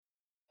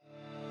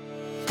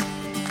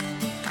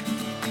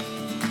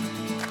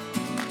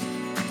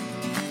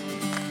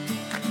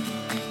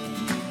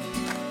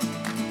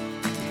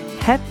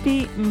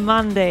Happy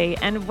Monday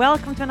and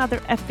welcome to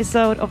another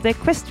episode of the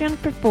Equestrian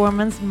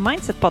Performance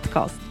Mindset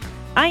Podcast.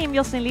 I am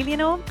Jocelyn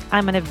Liljeno.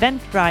 I'm an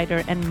event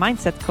rider and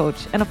mindset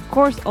coach and of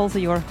course also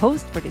your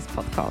host for this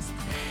podcast.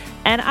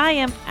 And I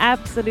am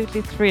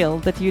absolutely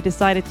thrilled that you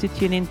decided to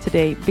tune in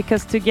today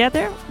because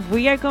together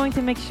we are going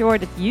to make sure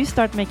that you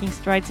start making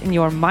strides in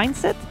your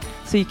mindset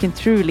so you can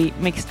truly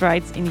make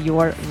strides in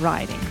your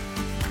riding.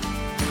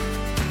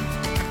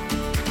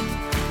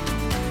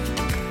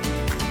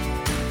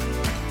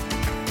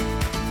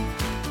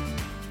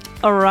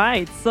 All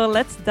right, so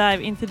let's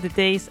dive into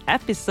today's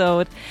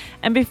episode.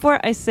 And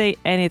before I say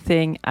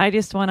anything, I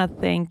just want to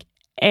thank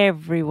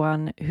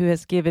everyone who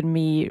has given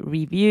me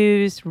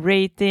reviews,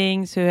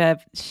 ratings, who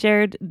have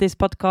shared this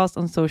podcast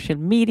on social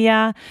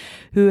media,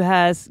 who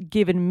has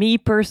given me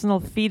personal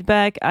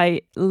feedback.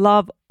 I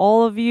love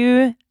all of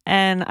you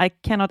and I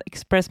cannot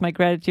express my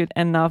gratitude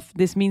enough.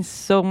 This means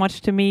so much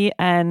to me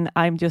and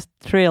I'm just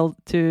thrilled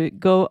to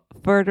go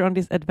further on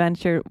this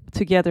adventure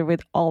together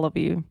with all of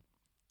you.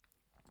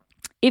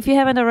 If you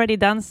haven't already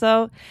done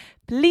so,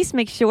 please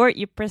make sure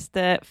you press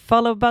the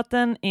follow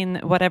button in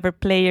whatever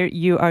player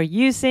you are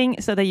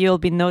using so that you'll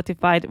be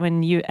notified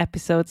when new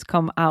episodes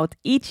come out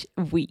each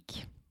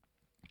week.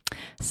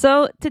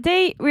 So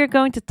today we're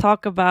going to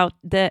talk about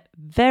the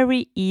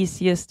very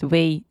easiest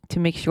way to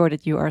make sure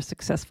that you are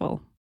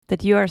successful.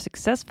 That you are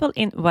successful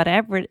in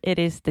whatever it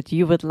is that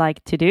you would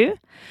like to do.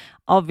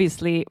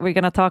 Obviously, we're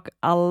going to talk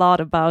a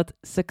lot about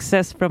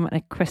success from an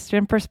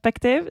equestrian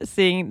perspective,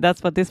 seeing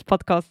that's what this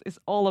podcast is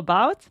all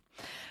about.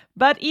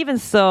 But even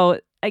so,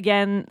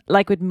 again,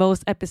 like with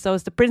most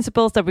episodes, the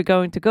principles that we're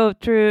going to go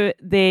through,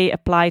 they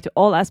apply to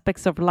all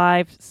aspects of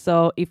life.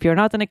 So if you're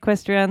not an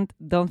equestrian,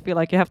 don't feel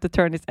like you have to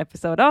turn this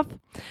episode off.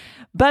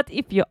 But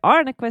if you are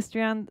an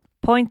equestrian,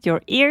 point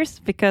your ears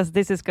because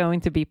this is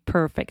going to be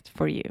perfect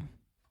for you.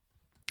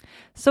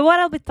 So what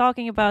I'll be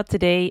talking about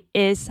today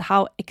is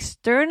how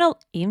external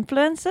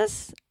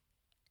influences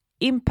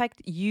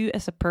impact you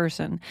as a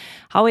person,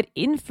 how it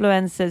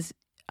influences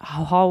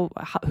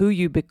who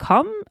you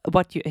become,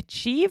 what you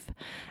achieve,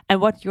 and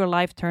what your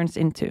life turns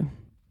into.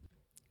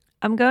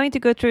 I'm going to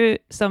go through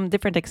some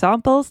different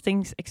examples,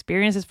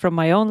 experiences from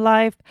my own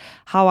life,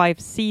 how I've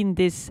seen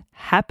this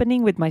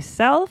happening with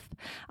myself.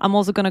 I'm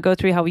also going to go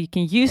through how you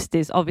can use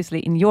this, obviously,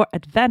 in your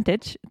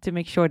advantage to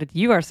make sure that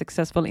you are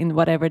successful in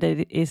whatever that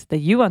it is that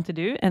you want to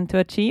do and to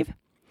achieve.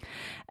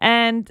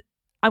 And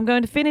I'm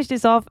going to finish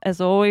this off, as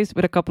always,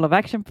 with a couple of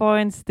action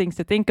points, things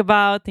to think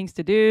about, things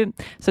to do,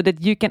 so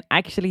that you can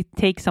actually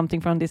take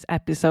something from this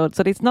episode.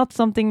 So it's not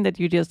something that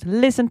you just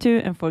listen to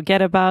and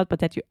forget about, but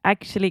that you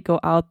actually go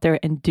out there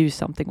and do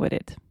something with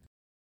it.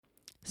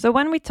 So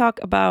when we talk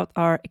about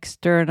our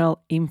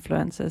external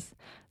influences,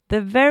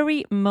 the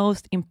very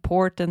most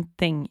important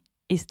thing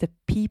is the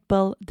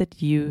people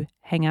that you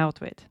hang out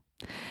with.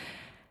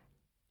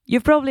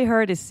 You've probably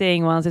heard this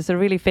saying once. It's a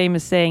really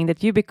famous saying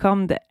that you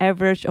become the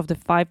average of the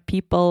 5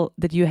 people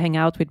that you hang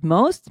out with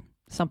most.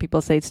 Some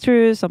people say it's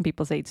true, some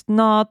people say it's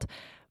not.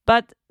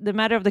 But the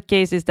matter of the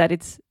case is that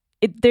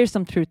there's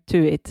some truth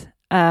to it.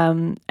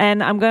 And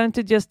I'm going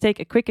to just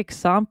take a quick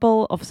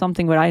example of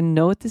something where I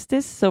noticed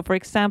this. So for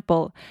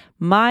example,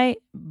 my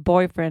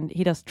boyfriend,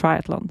 he does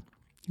triathlon.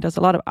 He does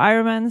a lot of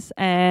Ironmans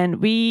and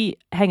we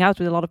hang out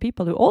with a lot of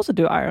people who also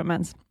do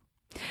Ironmans.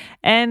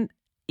 And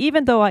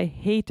even though I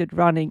hated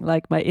running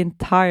like my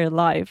entire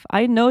life,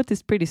 I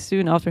noticed pretty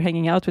soon after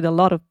hanging out with a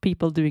lot of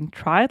people doing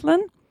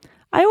triathlon,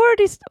 I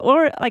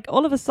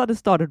all of a sudden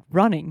started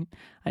running.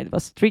 It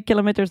was 3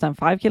 kilometers and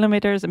 5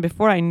 kilometers. And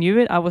before I knew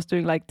it, I was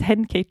doing like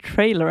 10K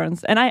trail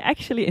runs and I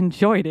actually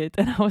enjoyed it.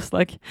 And I was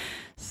like,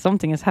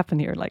 something has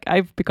happened here. Like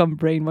I've become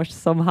brainwashed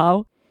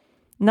somehow.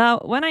 Now,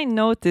 when I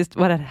noticed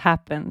what had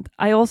happened,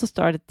 I also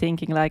started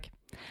thinking like,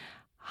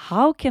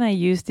 how can I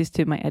use this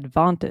to my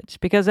advantage?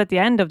 Because at the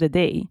end of the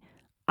day,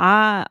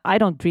 I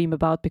don't dream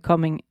about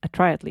becoming a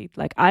triathlete.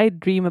 Like I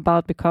dream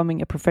about becoming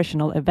a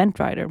professional event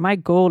rider. My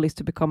goal is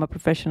to become a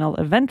professional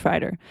event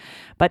rider.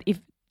 But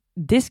if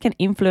this can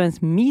influence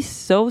me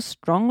so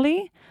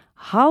strongly,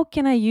 how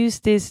can I use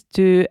this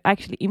to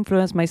actually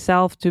influence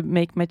myself to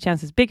make my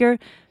chances bigger,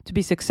 to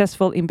be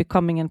successful in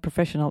becoming a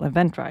professional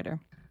event rider?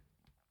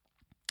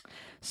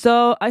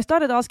 So I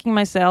started asking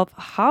myself,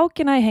 how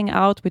can I hang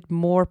out with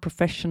more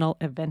professional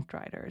event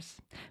riders?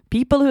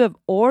 People who have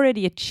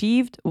already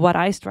achieved what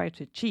I strive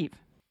to achieve.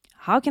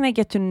 How can I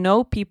get to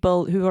know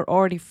people who are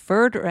already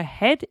further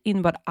ahead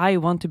in what I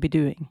want to be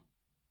doing?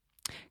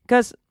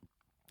 Because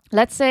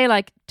let's say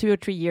like 2 or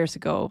 3 years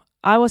ago,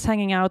 I was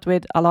hanging out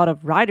with a lot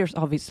of riders,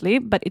 obviously,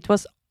 but it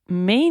was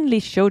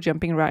mainly show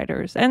jumping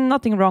riders. And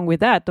nothing wrong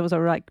with that. Those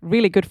are like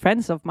really good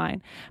friends of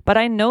mine. But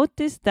I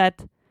noticed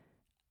that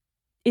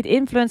it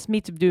influenced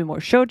me to do more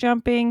show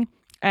jumping.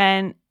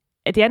 And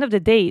at the end of the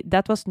day,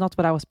 that was not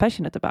what I was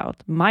passionate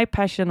about. My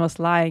passion was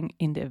lying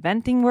in the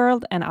eventing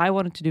world, and I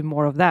wanted to do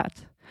more of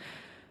that.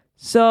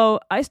 So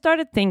I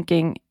started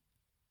thinking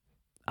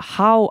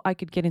how I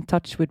could get in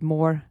touch with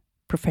more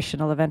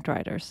professional event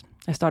riders.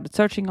 I started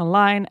searching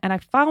online, and I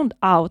found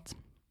out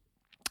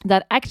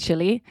that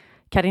actually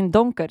Karin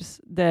Donkers,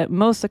 the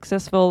most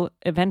successful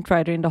event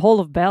rider in the whole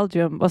of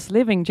Belgium, was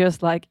living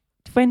just like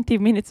 20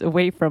 minutes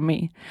away from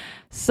me.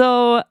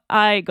 So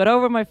I got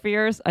over my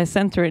fears. I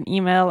sent her an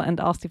email and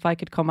asked if I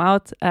could come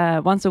out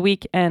once a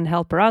week and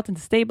help her out in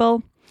the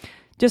stable,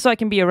 just so I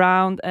can be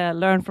around,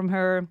 learn from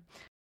her,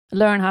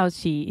 learn how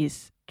she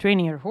is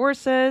training her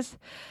horses,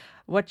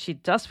 what she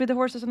does with the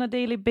horses on a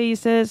daily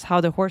basis,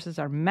 how the horses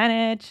are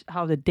managed,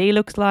 how the day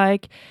looks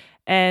like,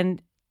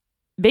 and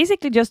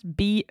basically just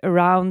be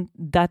around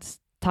that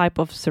type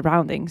of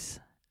surroundings.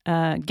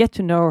 Get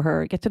to know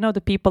her, get to know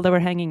the people that were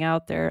hanging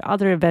out there,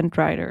 other event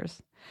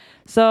riders.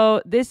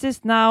 So this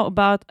is now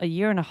about a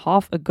year and a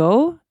half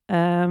ago.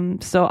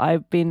 So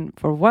I've been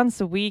for once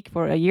a week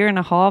for a year and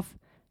a half,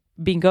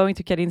 been going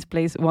to Karin's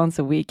place once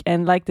a week.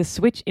 And like the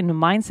switch in the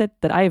mindset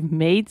that I've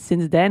made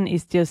since then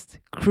is just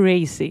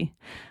crazy.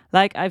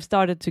 Like I've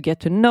started to get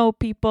to know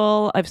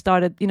people. I've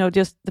started,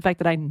 just the fact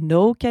that I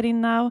know Karin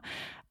now.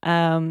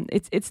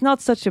 It's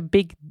not such a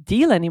big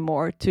deal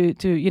anymore to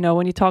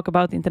when you talk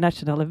about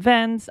international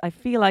events. I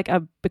feel like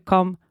I've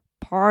become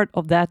part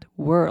of that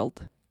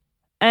world.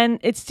 And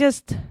it's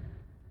just,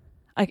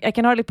 I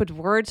can hardly put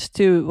words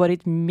to what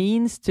it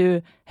means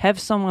to have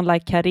someone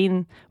like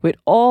Karin with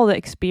all the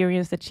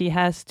experience that she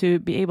has, to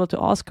be able to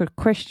ask her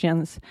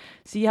questions,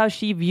 see how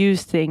she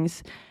views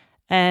things,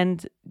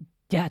 and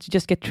to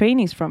just get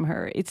trainings from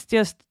her. It's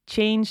just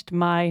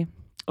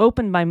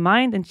opened my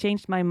mind and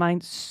changed my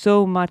mind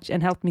so much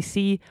and helped me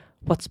see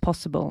what's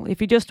possible.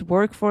 If you just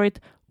work for it,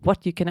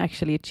 what you can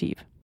actually achieve.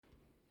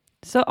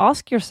 So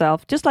ask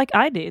yourself, just like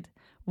I did,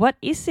 what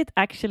is it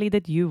actually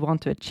that you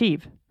want to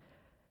achieve?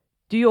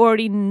 Do you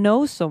already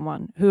know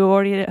someone who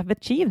already have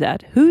achieved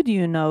that? Who do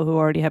you know who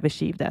already have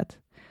achieved that?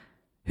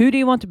 Who do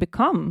you want to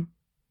become?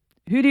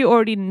 Who do you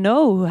already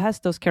know who has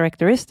those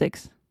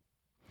characteristics?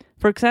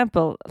 For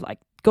example, like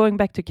going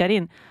back to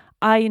Karin,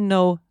 I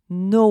know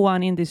no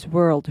one in this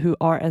world who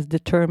are as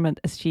determined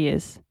as she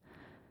is.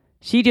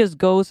 She just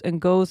goes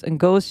and goes and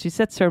goes. She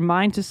sets her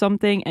mind to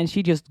something and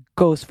she just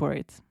goes for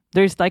it.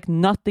 There's like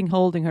nothing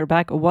holding her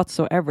back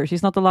whatsoever.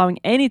 She's not allowing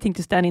anything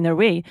to stand in her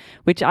way,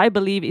 which I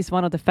believe is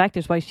one of the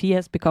factors why she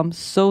has become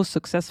so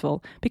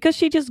successful, because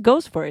she just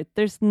goes for it.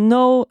 There's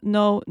no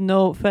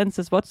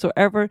fences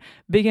whatsoever,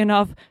 big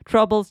enough,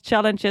 troubles,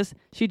 challenges.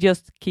 She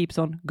just keeps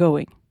on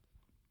going.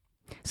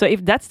 So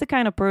if that's the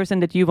kind of person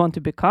that you want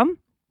to become,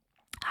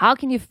 how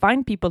can you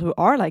find people who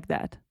are like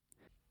that?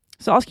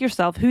 So ask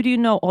yourself, who do you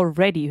know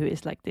already who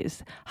is like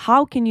this?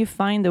 How can you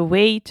find a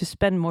way to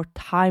spend more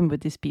time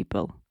with these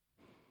people?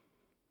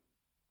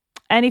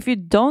 And if you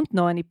don't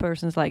know any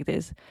persons like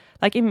this,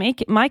 like in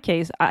my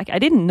case, I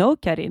didn't know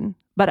Karin,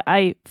 but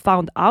I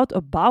found out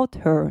about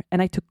her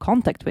and I took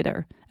contact with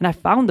her. And I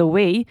found a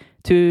way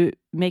to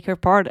make her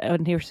part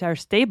of her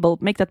stable,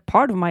 make that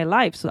part of my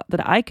life so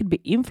that I could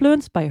be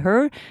influenced by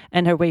her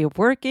and her way of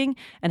working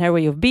and her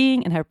way of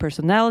being and her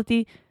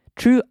personality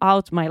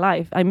throughout my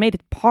life. I made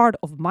it part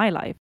of my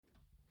life.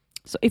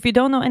 So if you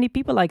don't know any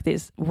people like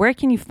this, where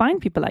can you find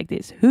people like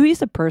this? Who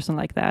is a person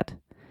like that?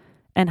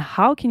 And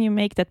how can you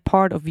make that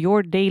part of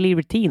your daily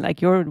routine,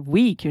 like your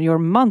week, your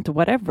month,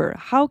 whatever?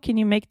 How can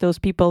you make those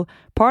people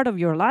part of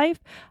your life?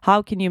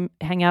 How can you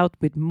hang out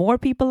with more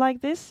people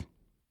like this?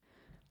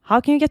 How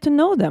can you get to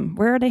know them?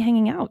 Where are they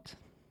hanging out?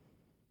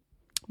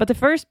 But the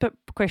first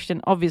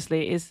question,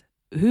 obviously, is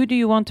who do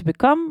you want to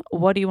become?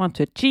 What do you want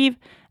to achieve?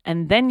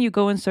 And then you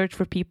go and search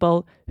for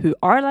people who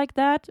are like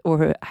that or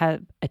who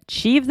have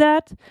achieved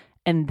that.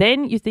 And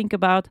then you think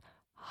about,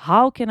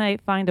 how can I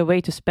find a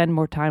way to spend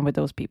more time with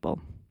those people?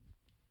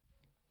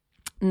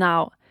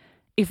 Now,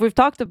 if we've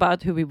talked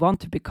about who we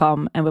want to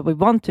become and what we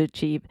want to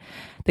achieve,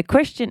 the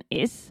question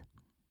is,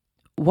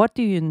 what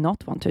do you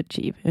not want to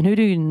achieve and who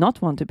do you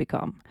not want to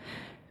become?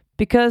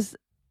 Because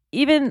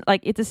even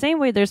like it's the same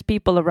way there's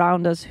people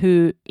around us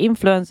who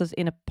influence us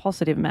in a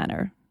positive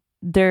manner.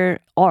 There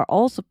are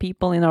also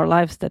people in our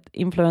lives that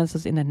influence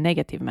us in a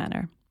negative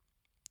manner.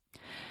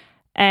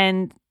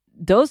 And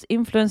those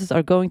influences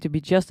are going to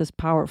be just as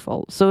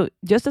powerful. So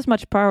just as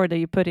much power that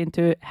you put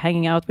into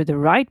hanging out with the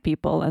right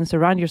people and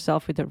surround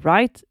yourself with the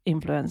right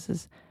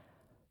influences,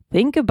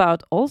 think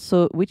about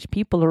also which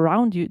people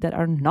around you that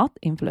are not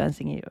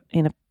influencing you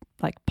in a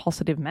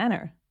positive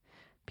manner.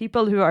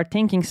 People who are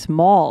thinking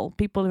small,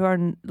 people who are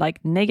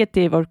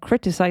negative or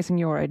criticizing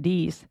your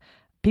ideas,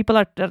 people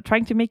that are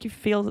trying to make you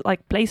feel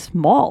like play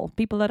small,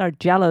 people that are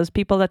jealous,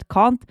 people that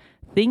can't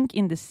think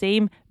in the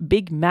same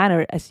big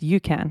manner as you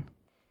can.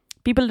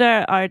 People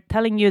that are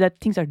telling you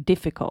that things are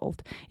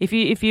difficult. If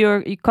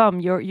you're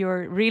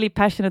really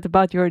passionate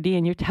about your idea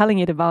and you're telling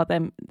it about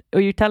them,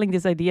 or you're telling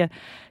this idea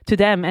to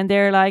them, and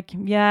they're like,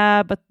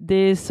 yeah, but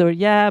this, or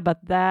yeah,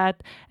 but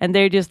that, and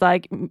they're just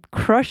like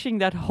crushing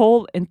that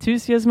whole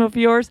enthusiasm of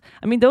yours.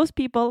 I mean, those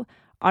people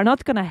are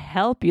not going to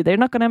help you. They're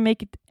not going to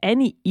make it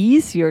any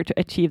easier to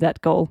achieve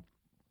that goal.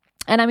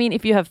 And I mean,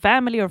 if you have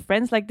family or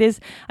friends like this,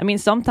 I mean,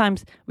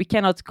 sometimes we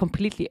cannot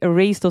completely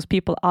erase those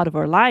people out of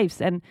our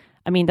lives. And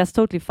I mean, that's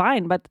totally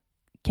fine. But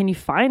can you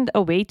find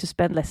a way to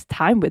spend less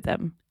time with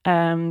them?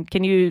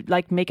 Can you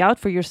make out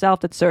for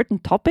yourself that certain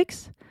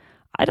topics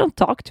I don't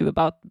talk to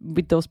about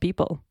with those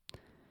people.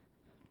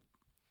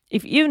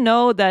 If you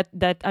know that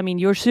I mean,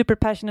 you're super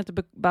passionate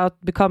about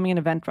becoming an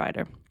event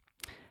writer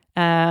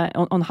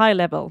on high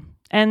level,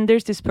 and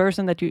there's this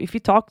person that if you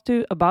talk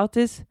to about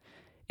this,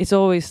 it's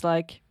always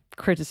like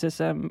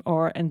criticism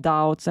and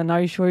doubts, and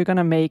are you sure you're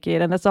gonna make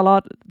it? And it's a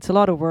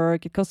lot of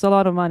work. It costs a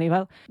lot of money.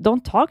 Well,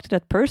 don't talk to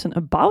that person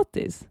about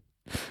this.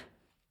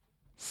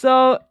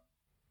 So,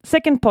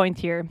 second point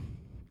here.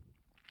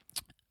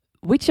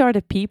 Which are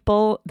the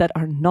people that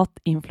are not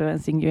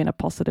influencing you in a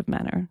positive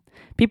manner?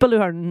 People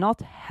who are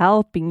not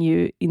helping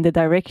you in the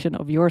direction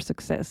of your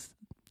success,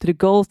 to the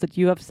goals that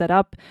you have set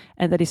up,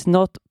 and that is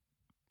not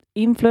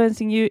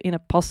influencing you in a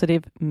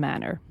positive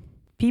manner.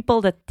 People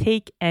that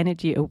take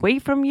energy away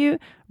from you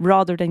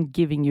rather than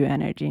giving you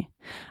energy.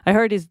 I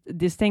heard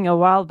this thing a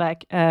while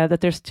back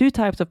that there's two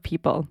types of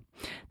people.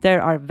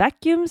 There are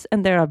vacuums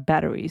and there are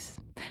batteries.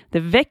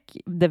 The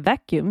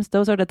vacuums,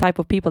 those are the type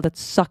of people that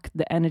suck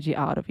the energy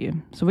out of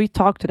you. So we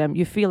talk to them,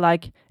 you feel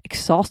like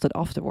exhausted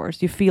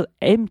afterwards. You feel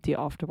empty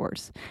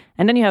afterwards.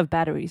 And then you have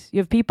batteries. You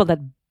have people that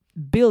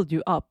build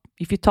you up.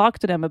 If you talk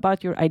to them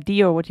about your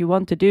idea or what you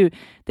want to do,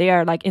 they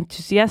are like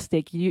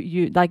enthusiastic.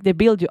 You like, they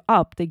build you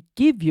up. They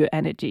give you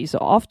energy. So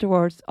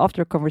afterwards,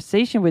 after a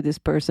conversation with this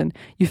person,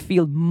 you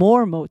feel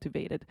more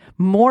motivated,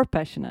 more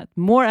passionate,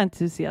 more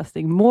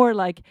enthusiastic, more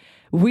like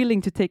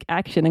willing to take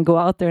action and go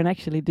out there and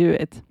actually do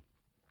it.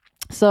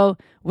 So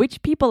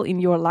which people in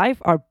your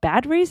life are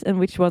batteries and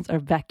which ones are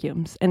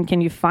vacuums? And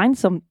can you find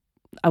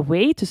a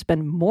way to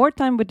spend more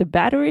time with the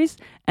batteries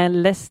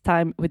and less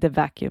time with the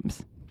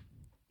vacuums?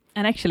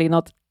 And actually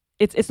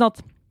it's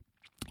not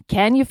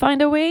can you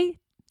find a way?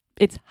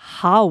 It's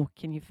how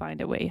can you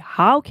find a way?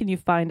 How can you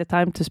find the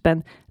time to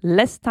spend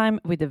less time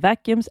with the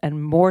vacuums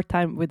and more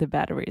time with the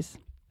batteries?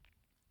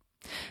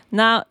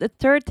 Now, the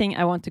third thing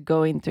I want to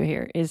go into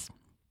here is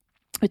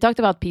we talked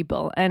about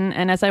people,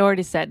 and as I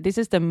already said, this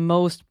is the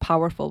most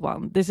powerful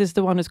one. This is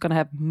the one who's going to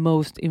have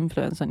most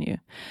influence on you.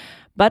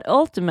 But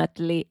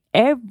ultimately,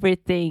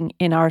 everything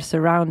in our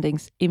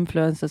surroundings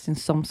influences in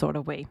some sort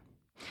of way.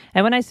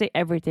 And when I say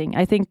everything,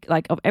 I think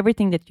like of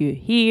everything that you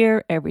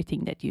hear,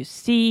 everything that you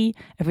see,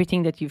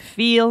 everything that you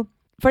feel.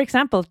 For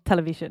example,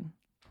 television.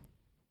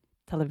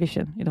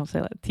 Television, you don't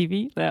say like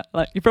TV? Yeah,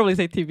 like you probably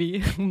say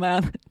TV,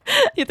 man.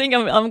 You think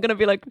I'm going to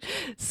be like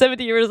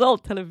 70 years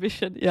old,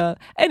 television. Yeah.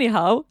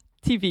 Anyhow,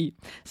 TV.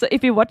 So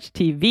if you watch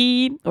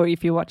TV or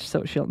if you watch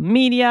social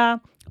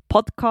media,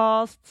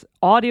 podcasts,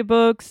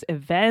 audiobooks,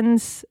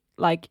 events,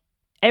 like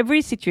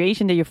every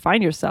situation that you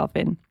find yourself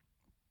in,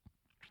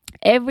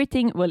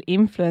 everything will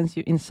influence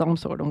you in some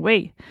sort of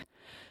way.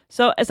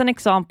 So as an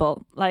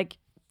example, like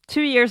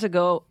 2 years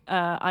ago,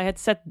 I had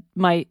set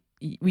my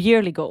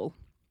yearly goal.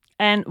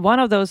 And one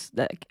of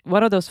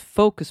those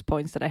focus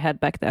points that I had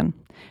back then,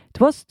 it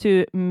was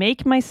to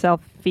make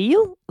myself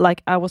feel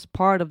like I was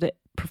part of the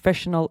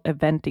professional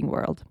eventing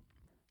world.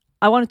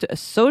 I wanted to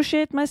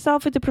associate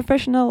myself with the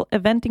professional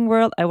eventing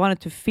world. I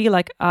wanted to feel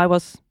like I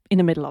was in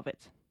the middle of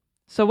it.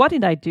 So what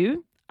did I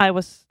do?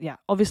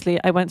 Obviously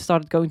I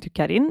started going to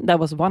Karin. That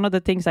was one of the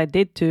things I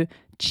did to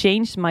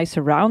change my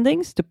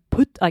surroundings, to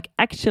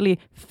actually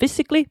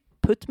physically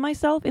put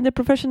myself in the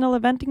professional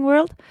eventing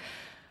world.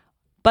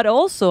 But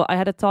also I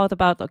had a thought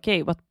about,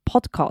 what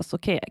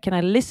podcasts? Can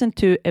I listen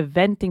to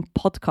eventing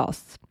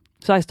podcasts?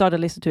 So I started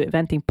listening to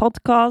eventing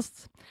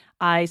podcasts.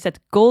 I set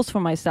goals for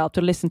myself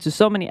to listen to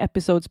so many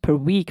episodes per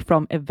week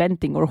from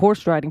eventing or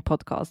horse riding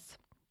podcasts.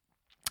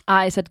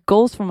 I set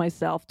goals for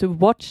myself to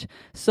watch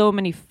so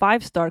many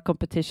 5-star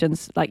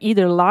competitions, like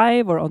either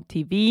live or on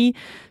TV.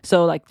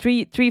 So like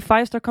three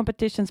 5-star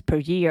competitions per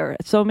year,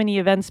 so many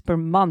events per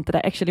month that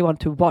I actually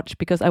want to watch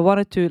because I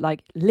wanted to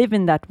like live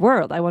in that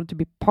world. I wanted to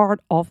be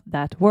part of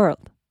that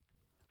world.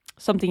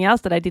 Something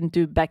else that I didn't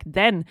do back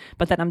then,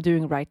 but that I'm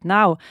doing right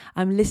now,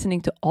 I'm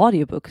listening to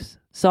audiobooks.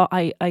 So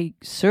I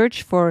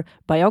search for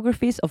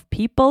biographies of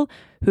people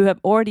who have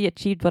already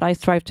achieved what I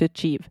strive to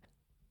achieve.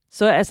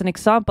 So as an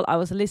example, I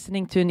was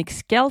listening to Nick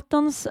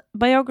Skelton's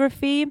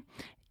biography.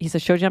 He's a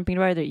show jumping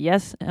rider.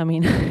 Yes, I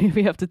mean,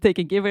 we have to take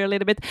and give her a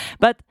little bit.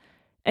 But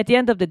at the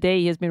end of the day,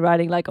 he has been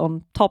riding like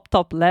on top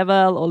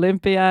level,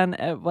 Olympian,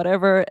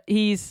 whatever.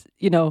 He's,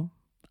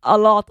 a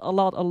lot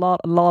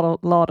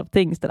of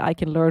things that I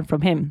can learn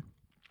from him.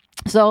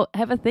 So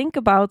have a think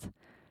about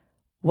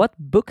what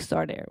books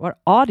are there, what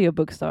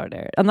audiobooks are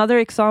there. Another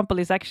example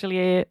is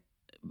actually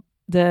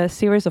the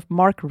series of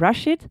Mark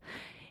Rashid.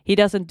 He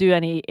doesn't do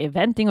any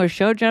eventing or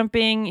show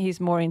jumping. He's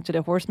more into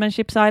the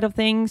horsemanship side of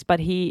things, but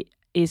he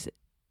is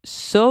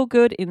so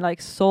good in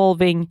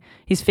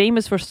he's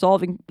famous for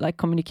solving like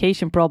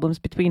communication problems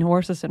between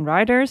horses and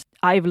riders.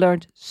 I've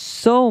learned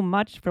so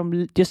much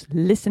from just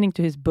listening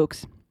to his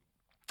books.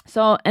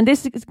 So, and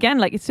this is again,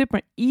 like it's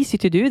super easy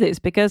to do this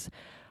because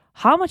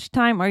how much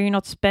time are you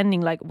not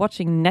spending like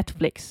watching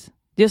Netflix?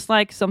 Just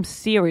like some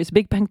series,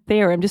 Big Bang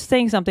Theory. I'm just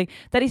saying something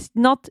that is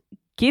not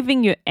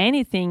giving you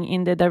anything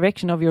in the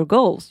direction of your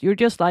goals. You're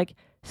just like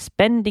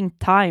spending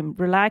time,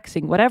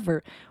 relaxing,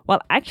 whatever.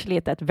 While actually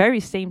at that very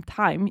same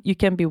time, you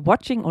can be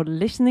watching or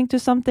listening to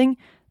something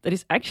that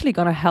is actually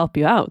going to help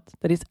you out,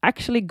 that is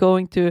actually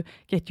going to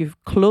get you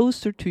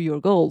closer to your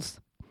goals.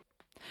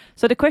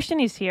 So the question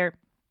is here,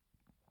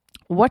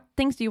 what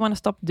things do you want to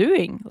stop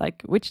doing?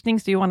 Like, which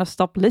things do you want to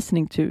stop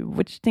listening to?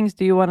 Which things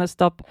do you want to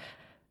stop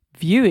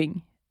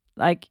viewing?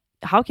 Like,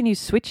 how can you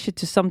switch it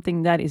to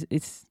something that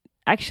is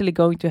actually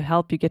going to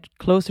help you get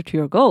closer to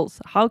your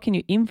goals? How can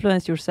you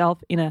influence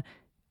yourself in a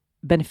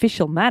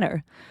beneficial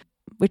manner?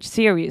 Which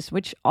series,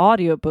 which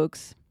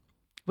audiobooks,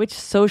 which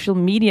social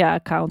media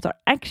accounts are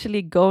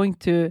actually going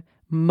to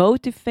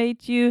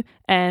motivate you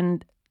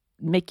and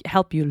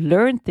help you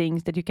learn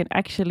things that you can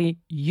actually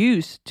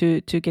use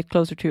to get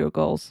closer to your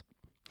goals?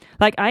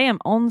 Like, I am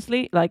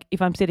honestly, like,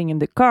 if I'm sitting in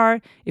the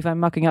car, if I'm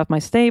mucking out my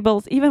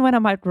stables, even when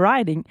I'm out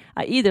riding,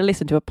 I either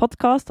listen to a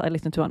podcast, I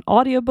listen to an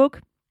audiobook,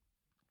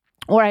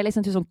 or I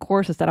listen to some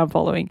courses that I'm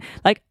following.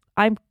 Like,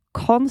 I'm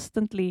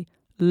constantly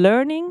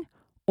learning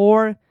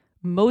or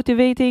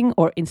motivating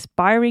or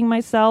inspiring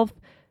myself,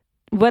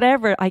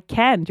 whatever I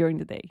can during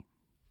the day.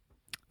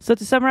 So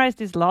to summarize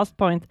this last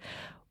point,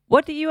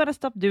 what do you want to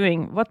stop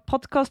doing? What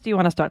podcast do you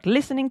want to start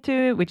listening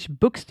to? Which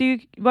books do you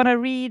want to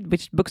read?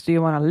 Which books do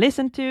you want to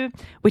listen to?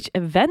 Which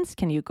events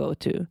can you go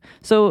to?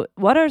 So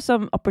what are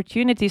some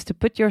opportunities to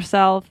put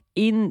yourself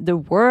in the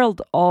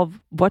world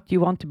of what you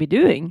want to be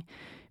doing?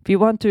 If you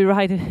want to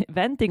ride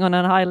eventing on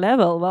a high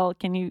level, well,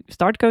 can you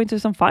start going to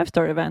some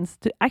 5-star events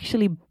to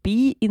actually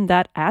be in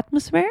that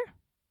atmosphere?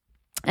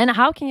 And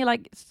how can you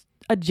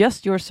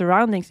adjust your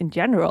surroundings in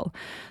general,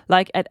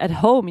 like at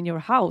home in your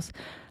house?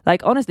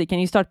 Like, honestly, can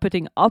you start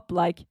putting up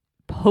like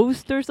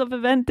posters of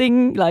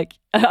eventing? Like,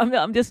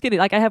 I'm just kidding.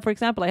 Like, for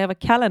example, I have a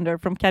calendar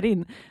from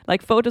Karin,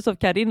 like photos of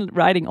Karin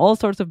riding all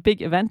sorts of big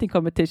eventing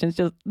competitions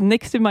just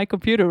next to my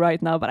computer right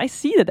now. But I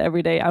see that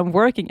every day. I'm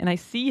working and I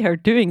see her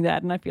doing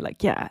that. And I feel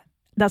like, yeah,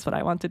 that's what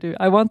I want to do.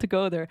 I want to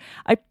go there.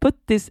 I put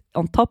this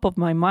on top of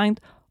my mind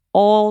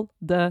all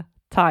the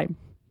time.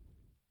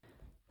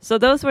 So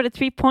those were the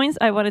 3 points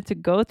I wanted to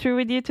go through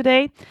with you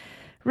today.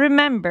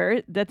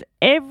 Remember that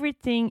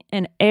everything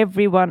and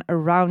everyone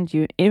around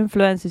you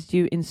influences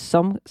you in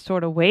some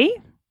sort of way.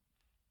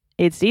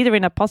 It's either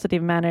in a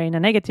positive manner, in a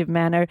negative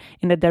manner,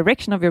 in the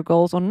direction of your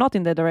goals, or not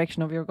in the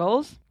direction of your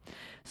goals.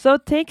 So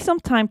take some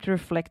time to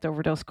reflect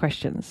over those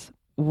questions.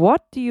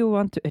 What do you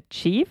want to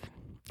achieve?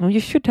 Well,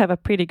 you should have a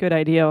pretty good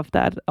idea of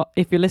that.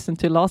 If you listened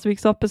to last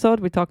week's episode,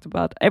 we talked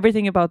about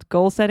everything about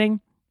goal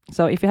setting.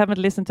 So if you haven't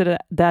listened to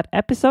that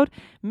episode,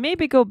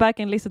 maybe go back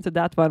and listen to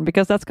that one,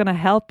 because that's going to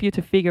help you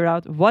to figure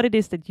out what it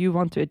is that you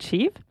want to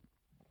achieve.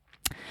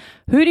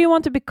 Who do you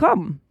want to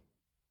become?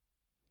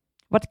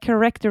 What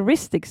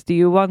characteristics do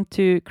you want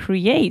to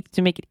create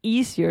to make it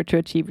easier to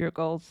achieve your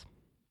goals?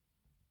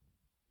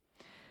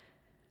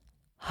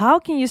 How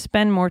can you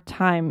spend more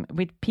time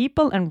with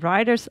people and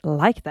riders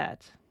like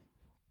that?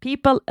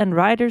 People and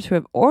riders who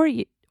have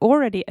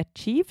already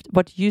achieved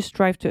what you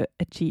strive to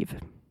achieve.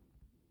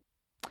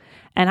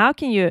 And how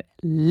can you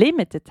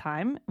limit the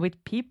time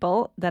with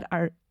people that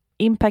are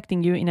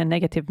impacting you in a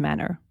negative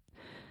manner,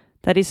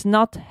 that is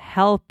not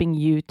helping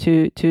you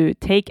to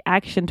take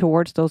action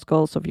towards those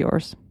goals of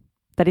yours,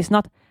 that is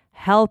not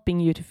helping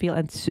you to feel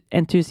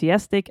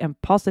enthusiastic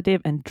and positive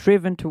and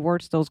driven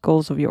towards those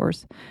goals of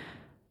yours?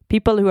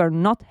 People who are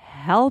not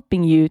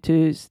helping you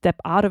to step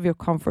out of your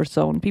comfort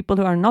zone, people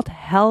who are not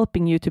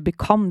helping you to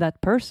become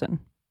that person.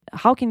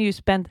 How can you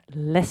spend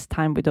less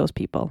time with those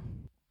people?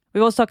 We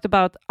also talked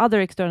about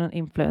other external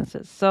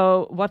influences.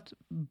 So what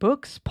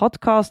books,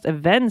 podcasts,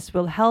 events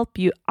will help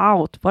you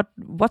out?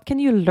 What can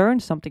you learn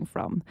something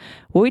from?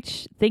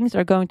 Which things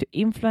are going to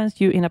influence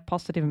you in a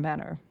positive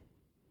manner?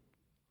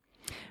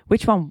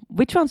 Which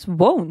ones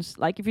won't?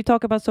 Like, if you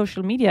talk about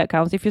social media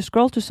accounts, if you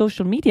scroll to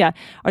social media,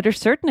 are there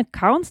certain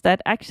accounts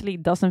that actually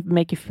doesn't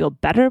make you feel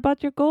better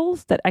about your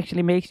goals, that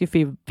actually makes you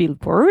feel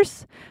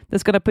worse,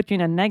 that's going to put you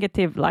in a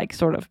negative, like,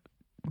 sort of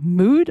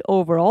mood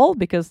overall?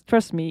 Because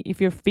trust me,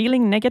 if you're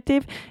feeling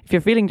negative, if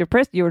you're feeling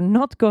depressed, you're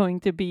not going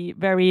to be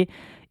very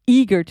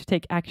eager to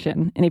take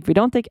action. And if we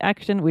don't take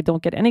action, we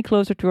don't get any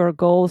closer to our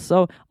goals.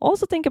 So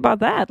also think about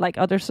that. Like,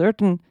 are there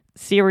certain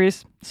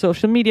serious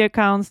social media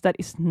accounts that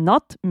is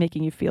not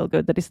making you feel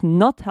good, that is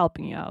not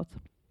helping you out?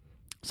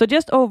 So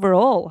just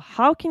overall,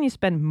 how can you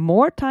spend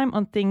more time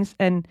on things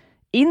and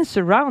in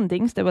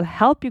surroundings that will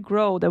help you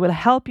grow, that will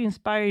help you,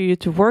 inspire you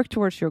to work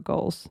towards your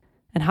goals?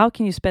 And how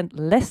can you spend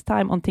less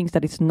time on things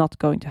that is not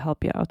going to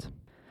help you out?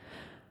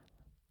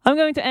 I'm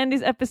going to end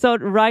this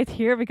episode right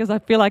here, because I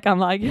feel like I'm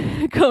like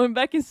going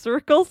back in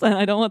circles, and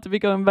I don't want to be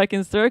going back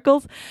in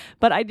circles.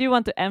 But I do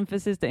want to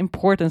emphasize the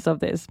importance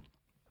of this.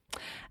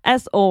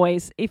 As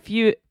always, if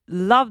you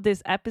love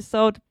this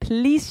episode,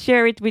 please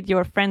share it with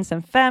your friends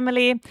and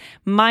family.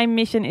 My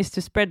mission is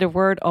to spread the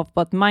word of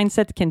what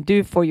mindset can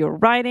do for your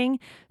riding.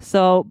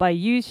 So by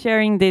you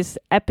sharing this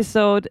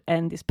episode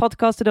and this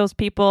podcast to those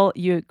people,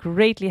 you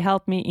greatly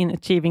help me in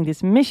achieving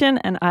this mission,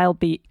 and I'll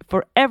be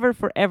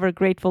forever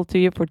grateful to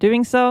you for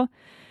doing so.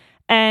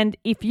 And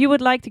if you would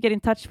like to get in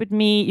touch with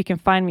me, you can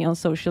find me on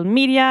social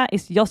media.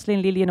 It's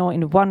Jocelyn Liljenau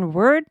in one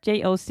word,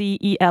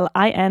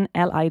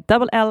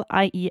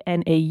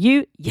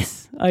 JocelinLilienaU.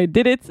 Yes, I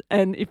did it.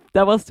 And if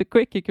that was too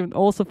quick, you can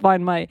also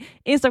find my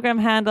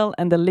Instagram handle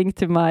and the link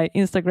to my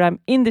Instagram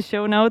in the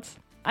show notes.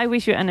 I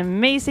wish you an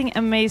amazing,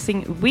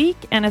 amazing week.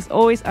 And as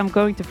always, I'm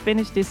going to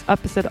finish this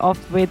episode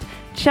off with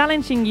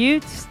challenging you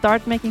to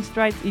start making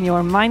strides in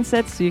your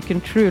mindset so you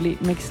can truly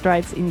make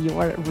strides in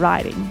your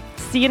writing.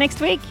 See you next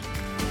week.